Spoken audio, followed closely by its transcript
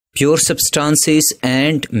Pure substances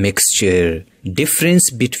and mixture.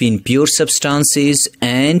 Difference between pure substances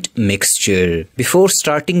and mixture. Before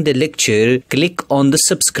starting the lecture, click on the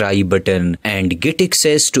subscribe button and get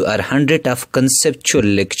access to our 100 of conceptual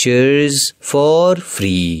lectures for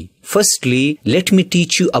free. Firstly, let me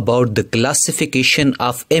teach you about the classification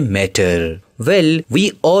of a matter. Well,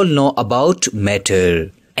 we all know about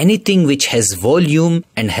matter. Anything which has volume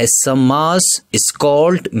and has some mass is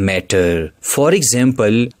called matter. For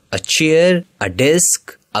example, a chair, a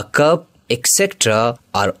desk, a cup, etc.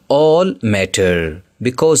 are all matter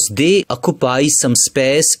because they occupy some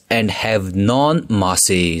space and have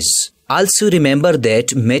non-masses. Also remember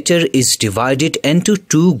that matter is divided into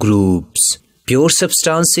two groups, pure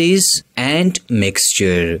substances and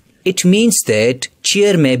mixture. It means that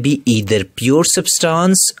chair may be either pure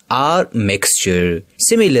substance or mixture.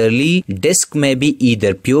 Similarly, desk may be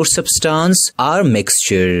either pure substance or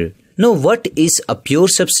mixture. Now, what is a pure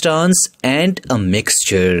substance and a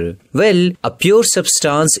mixture? Well, a pure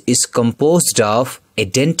substance is composed of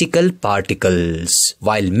identical particles,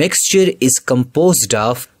 while mixture is composed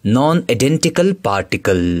of non-identical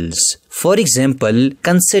particles. For example,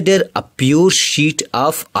 consider a pure sheet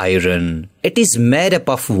of iron. It is made up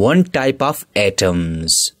of one type of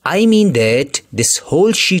atoms. I mean that this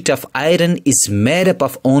whole sheet of iron is made up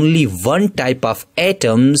of only one type of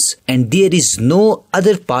atoms and there is no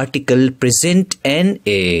other particle present in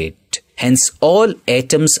it. Hence, all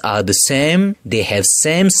atoms are the same, they have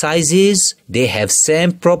same sizes, they have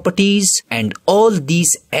same properties, and all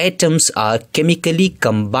these atoms are chemically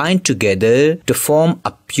combined together to form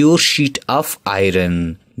a pure sheet of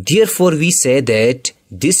iron. Therefore, we say that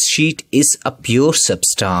this sheet is a pure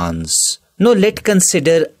substance. Now, let's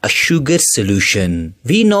consider a sugar solution.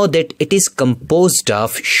 We know that it is composed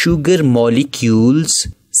of sugar molecules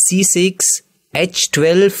C6,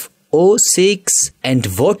 H12, O6 and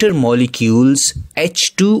water molecules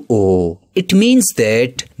H2O. It means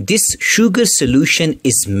that this sugar solution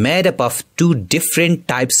is made up of two different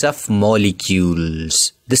types of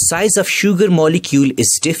molecules. The size of sugar molecule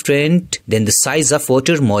is different than the size of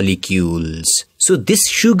water molecules. So this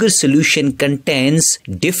sugar solution contains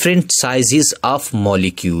different sizes of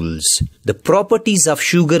molecules. The properties of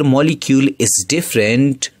sugar molecule is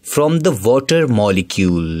different from the water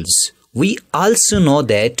molecules. We also know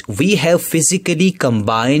that we have physically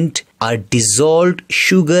combined or dissolved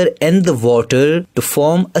sugar and the water to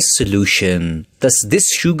form a solution. Thus, this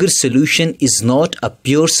sugar solution is not a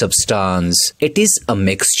pure substance. It is a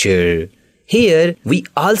mixture. Here, we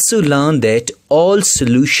also learn that all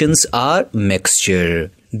solutions are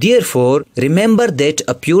mixture. Therefore, remember that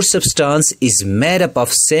a pure substance is made up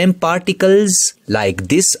of same particles like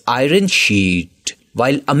this iron sheet,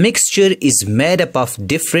 while a mixture is made up of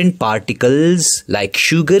different particles like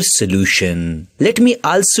sugar solution. Let me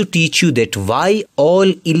also teach you that why all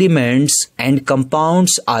elements and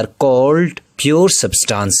compounds are called pure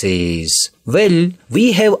substances. Well,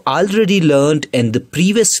 we have already learned in the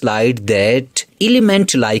previous slide that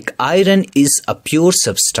element like iron is a pure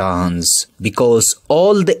substance because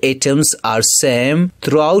all the atoms are same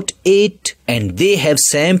throughout it and they have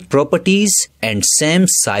same properties and same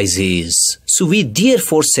sizes. So we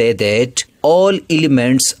therefore say that all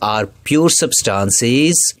elements are pure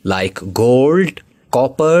substances like gold,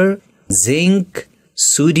 copper, zinc,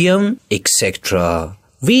 sodium, etc.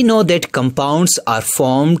 We know that compounds are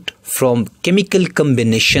formed from chemical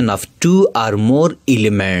combination of two or more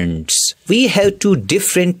elements. We have two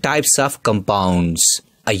different types of compounds,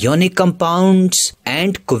 ionic compounds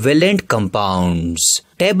and covalent compounds.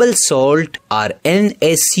 Table salt or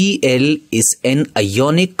NaCl is an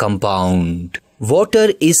ionic compound.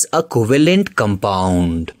 Water is a covalent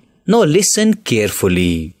compound. Now listen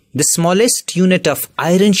carefully. The smallest unit of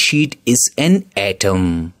iron sheet is an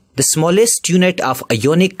atom. The smallest unit of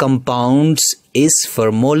ionic compounds is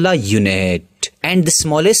formula unit, and the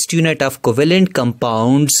smallest unit of covalent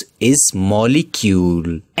compounds is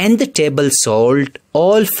molecule. And the table salt,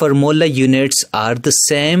 all formula units are the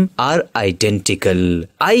same or identical.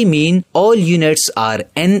 I mean all units are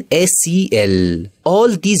NaCl. All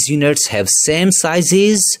these units have same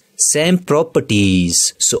sizes, same properties.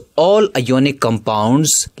 So all ionic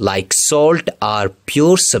compounds like salt are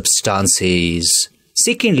pure substances.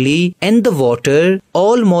 Secondly, in the water,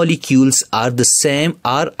 all molecules are the same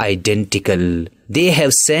or identical. They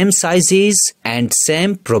have same sizes and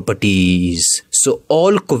same properties. So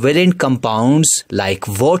all covalent compounds like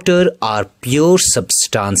water are pure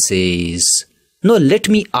substances. Now let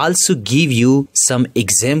me also give you some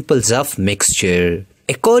examples of mixture.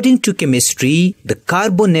 According to chemistry, the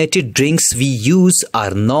carbonated drinks we use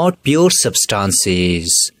are not pure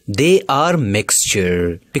substances. They are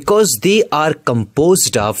mixture because they are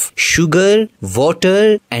composed of sugar,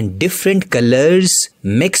 water and different colors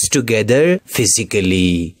mixed together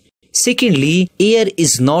physically. Secondly, air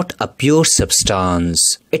is not a pure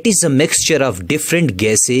substance. It is a mixture of different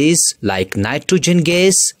gases like nitrogen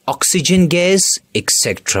gas, oxygen gas,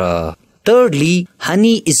 etc. Thirdly,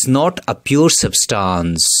 honey is not a pure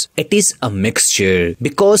substance. It is a mixture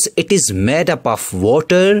because it is made up of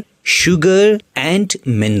water, sugar and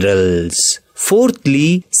minerals.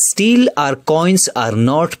 Fourthly, steel or coins are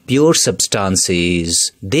not pure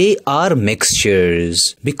substances. They are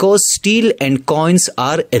mixtures because steel and coins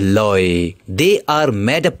are alloy. They are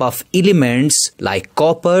made up of elements like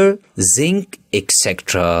copper, zinc,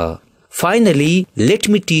 etc. Finally, let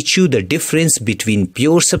me teach you the difference between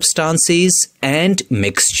pure substances and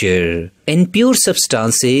mixture. In pure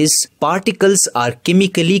substances, particles are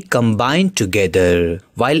chemically combined together,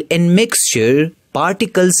 while in mixture,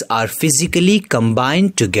 particles are physically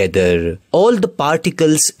combined together. All the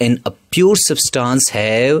particles in a pure substance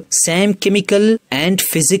have same chemical and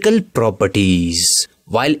physical properties.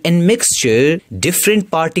 While in mixture,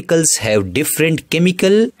 different particles have different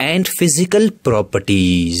chemical and physical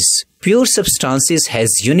properties. Pure substances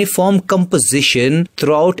has uniform composition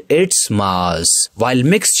throughout its mass, while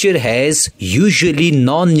mixture has usually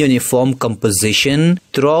non-uniform composition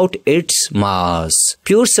throughout its mass.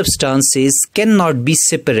 Pure substances cannot be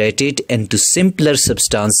separated into simpler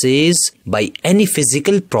substances by any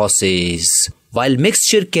physical process, while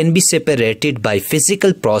mixture can be separated by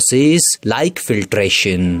physical process like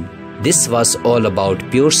filtration. This was all about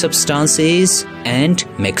pure substances and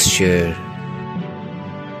mixture.